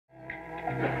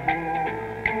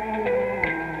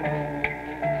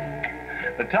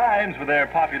The Times, with their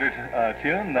popular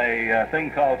tune, a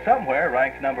thing called Somewhere,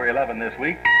 ranks number 11 this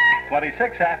week.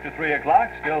 26 after 3 o'clock,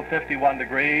 still 51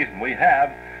 degrees, and we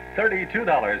have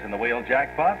 $32 in the WAIL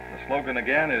jackpot. The slogan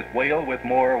again is WAIL with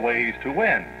more ways to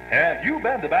win. Have you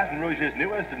been to Baton Rouge's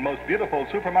newest and most beautiful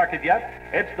supermarket yet?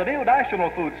 It's the new National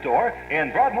Food Store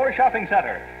in Broadmoor Shopping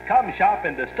Center. Come shop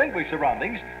in distinguished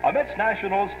surroundings amidst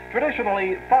National's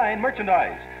traditionally fine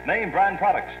merchandise. Name brand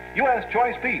products, U.S.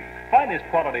 choice beef, finest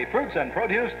quality fruits and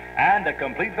produce, and a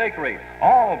complete bakery.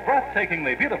 All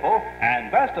breathtakingly beautiful,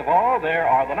 and best of all, there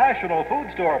are the National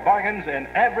Food Store bargains in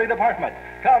every department.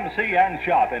 Come see and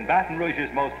shop in Baton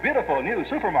Rouge's most beautiful new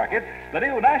supermarket, the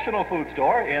new National Food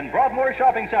Store in Broadmoor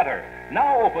Shopping Center.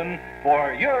 Now open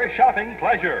for your shopping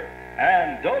pleasure.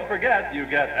 And don't forget, you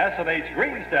get S&H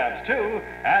green stamps, too,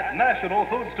 at National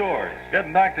Food Stores.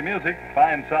 Getting back to music,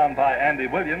 fine song by Andy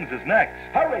Williams is next.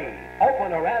 Hurry!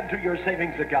 Open or add to your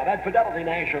savings account at Fidelity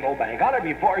National Bank on or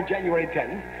before January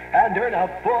 10th and earn a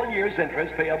full year's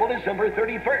interest payable December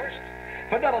 31st.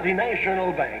 Fidelity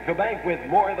National Bank, the bank with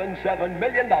more than $7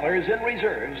 million in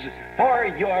reserves for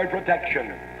your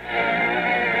protection.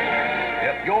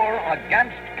 If you're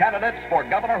against candidates for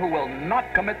governor who will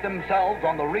not commit themselves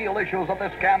on the real issues of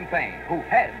this campaign, who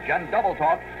hedge and double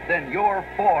talk, then you're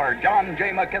for John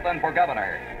J. McKithen for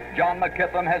governor. John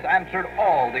McKithen has answered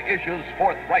all the issues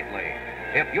forthrightly.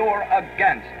 If you're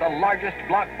against the largest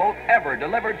block vote ever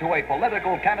delivered to a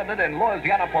political candidate in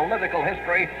Louisiana political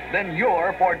history, then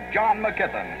you're for John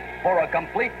McKithen. For a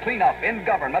complete cleanup in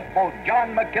government, vote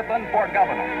John McKithen for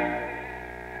governor.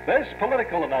 This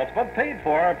political announcement paid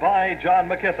for by John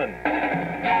McKithen.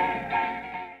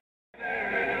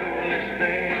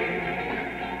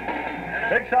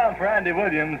 Big song for Andy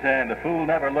Williams, and a fool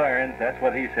never learns. That's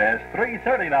what he says.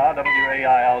 3:30 now,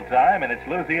 WAIL time, and it's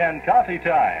Louisiana coffee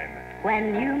time.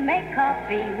 When you make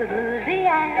coffee with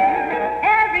Louisiana,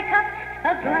 every cup's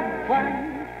a good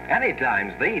one.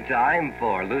 Anytime's the time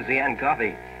for Louisiana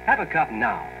coffee. Have a cup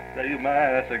now. Say, my,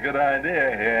 that's a good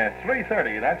idea. Yeah,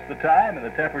 3:30, that's the time, and the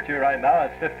temperature right now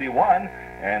is 51,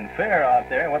 and fair out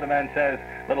there. Weatherman says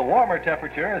a little warmer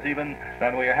temperatures even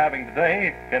than we are having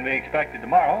today can be expected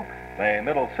tomorrow. The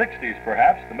middle 60s,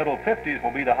 perhaps. The middle 50s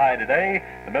will be the high today.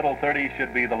 The middle 30s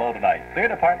should be the low tonight. Clear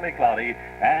to partly cloudy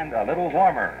and a little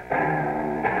warmer.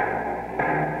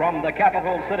 From the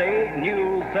capital city,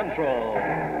 News Central.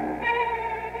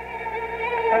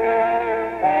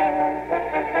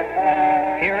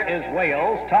 Here is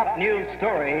WAIL's top news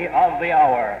story of the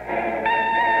hour.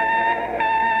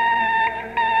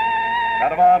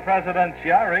 Panama President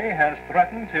Chiari has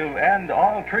threatened to end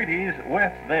all treaties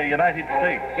with the United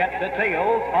States. Get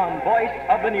details on Voice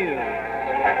of the News.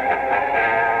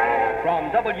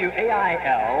 From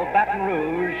WAIL, Baton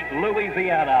Rouge,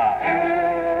 Louisiana.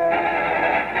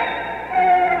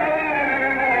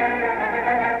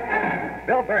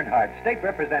 Bill Bernhardt, state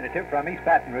representative from East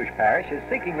Baton Rouge Parish, is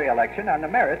seeking re-election on the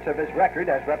merits of his record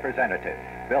as representative.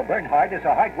 Bill Bernhardt is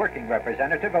a hard-working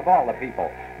representative of all the people,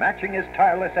 matching his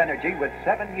tireless energy with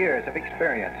 7 years of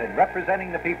experience in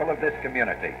representing the people of this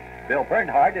community. Bill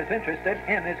Bernhardt is interested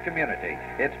in his community,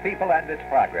 its people, and its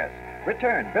progress.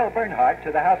 Return Bill Bernhardt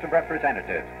to the House of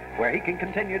Representatives, where he can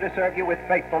continue to serve you with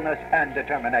faithfulness and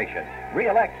determination.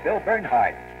 Re-elect Bill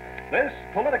Bernhardt. This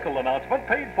political announcement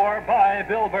paid for by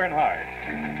Bill Bernhardt.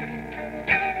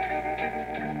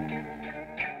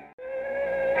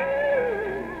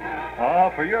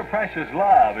 Oh, for your precious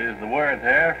love is the word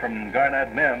there from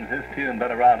Garnett Mims. His tune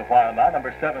been around a while now.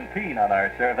 Number 17 on our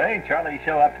survey. Charlie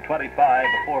show up to 25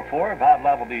 before 4. Bob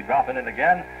Love will be dropping in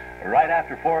again right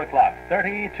after 4 o'clock.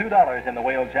 $32 in the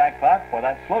WAIL jackpot for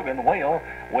that slogan, WAIL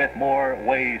with more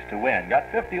ways to win.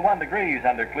 Got 51 degrees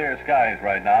under clear skies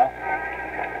right now.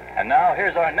 And now,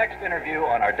 here's our next interview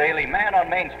on our daily Man on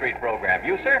Main Street program.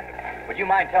 You, sir, would you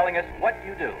mind telling us what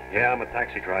you do? Yeah, I'm a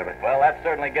taxi driver. Well, that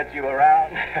certainly gets you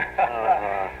around.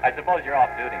 I suppose you're off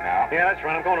duty now. Yeah, that's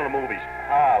right. I'm going to the movies.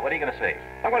 Ah, what are you going to see?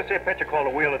 I'm going to see a picture called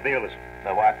The Wheel of Dealers.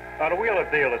 The what? The Wheel of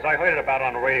Dealers. I heard it about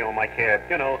on the radio in my cab.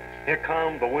 You know, here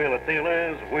come the Wheel of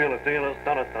Dealers, Wheel of Dealers,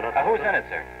 dun-dun-dun-dun. Who's in it,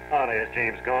 sir? Oh, there's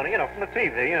James Garner, you know, from the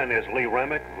TV, and there's Lee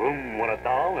Remick, Vroom, what a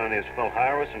doll, and there's Phil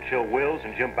Harris and Chill Wills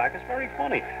and Jim Backus, very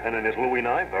funny. And then there's Louis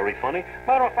Nye, very funny.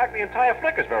 Matter of fact, the entire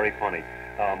flick is very funny.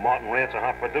 Martin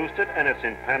Ransohoff produced it, and it's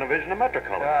in Panavision and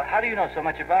Metrocolor. How do you know so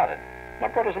much about it? My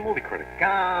brother's a movie critic.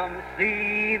 Come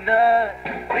see the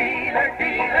wheeler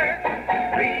dealer,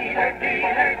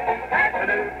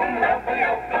 Afternoon, lovely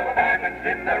Oakville, diamonds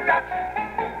in the rough,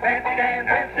 fancy dance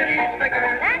and city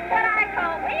slickers. That's what I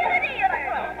call wheeler dealer.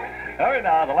 All right,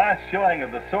 now, the last showing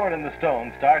of The Sword and the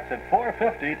Stone starts at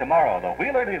 4:50 tomorrow. The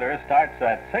Wheeler Dealer starts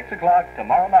at 6 o'clock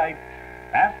tomorrow night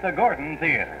at the Gordon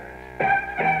Theater.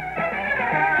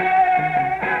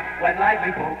 When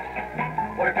lively folks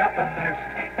work up a thirst,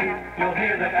 you'll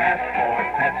hear them ask for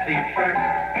Pepsi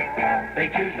first. They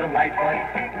choose the light one,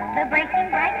 The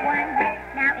breaking right one.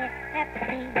 Now it's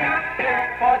Pepsi.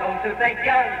 for those who think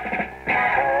young.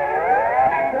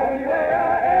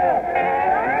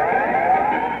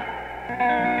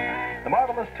 The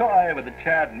Marvelous Toy with the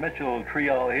Chad Mitchell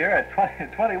Trio here at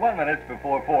 21 minutes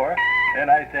before 4. And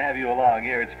nice to have you along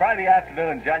here. It's Friday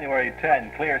afternoon, January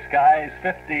 10. Clear skies,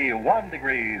 51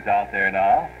 degrees out there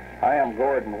now. I am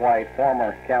Gordon White,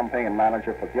 former campaign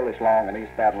manager for Gillis Long in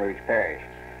East Baton Rouge Parish.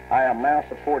 I am now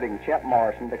supporting Chet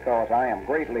Morrison because I am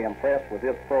greatly impressed with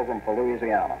his program for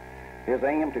Louisiana. His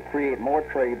aim to create more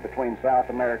trade between South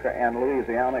America and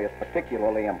Louisiana is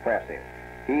particularly impressive.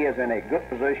 He is in a good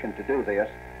position to do this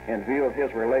in view of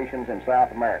his relations in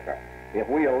South America. If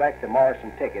we elect the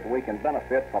Morrison ticket, we can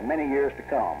benefit for many years to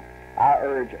come. I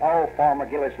urge all former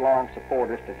Gillis Long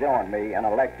supporters to join me in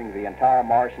electing the entire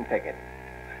Morrison ticket.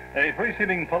 A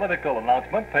preceding political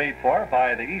announcement paid for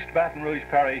by the East Baton Rouge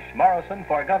Parish Morrison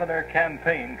for Governor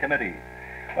Campaign Committee.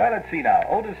 Well, let's see now.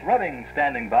 Otis Redding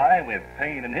standing by with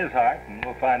pain in his heart, and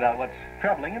we'll find out what's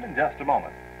troubling him in just a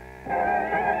moment.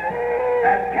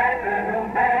 At Capital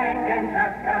Bank and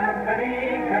Trust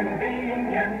Company,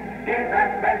 convenience is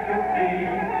our specialty.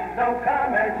 So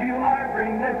come as you are,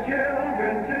 bring the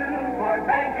children too, for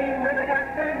banking with a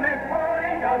customer's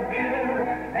point of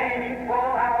view. 84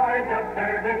 hours of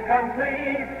service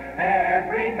complete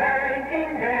every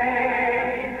banking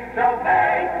day. So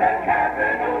bank the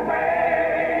Capital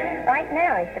way. Right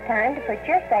now is the time to put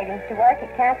your savings to work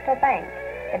at Capital Bank,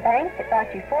 the bank that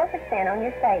brought you 4% on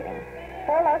your savings.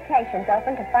 4 locations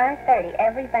open to 5:30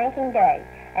 every banking day,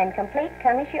 and complete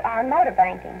come-as-you-are motor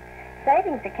banking.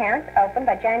 Savings accounts opened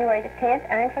by January the 10th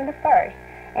earned from the 1st.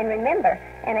 And remember,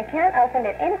 an account opened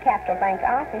at any Capital Bank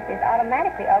office is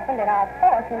automatically opened at all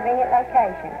 4 convenient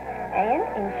locations and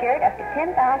insured up to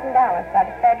 $10,000 by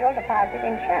the Federal Deposit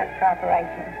Insurance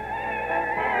Corporation.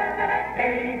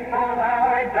 84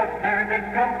 hours of service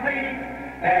complete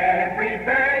every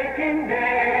banking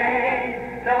day.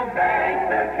 So bank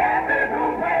the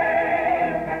Capital way.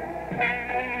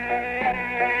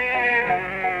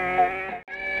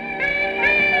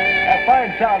 A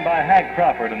fine sound by Hank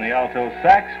Crawford in the alto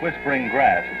sax, Whispering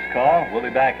Grass, it's called. We'll be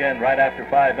back in right after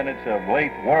 5 minutes of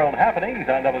late world happenings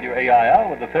on WAIL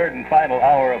with the third and final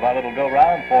hour of our little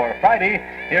go-round for Friday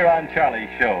here on Charlie's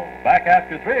Show. Back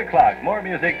after 3 o'clock, more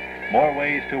music, more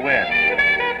ways to win.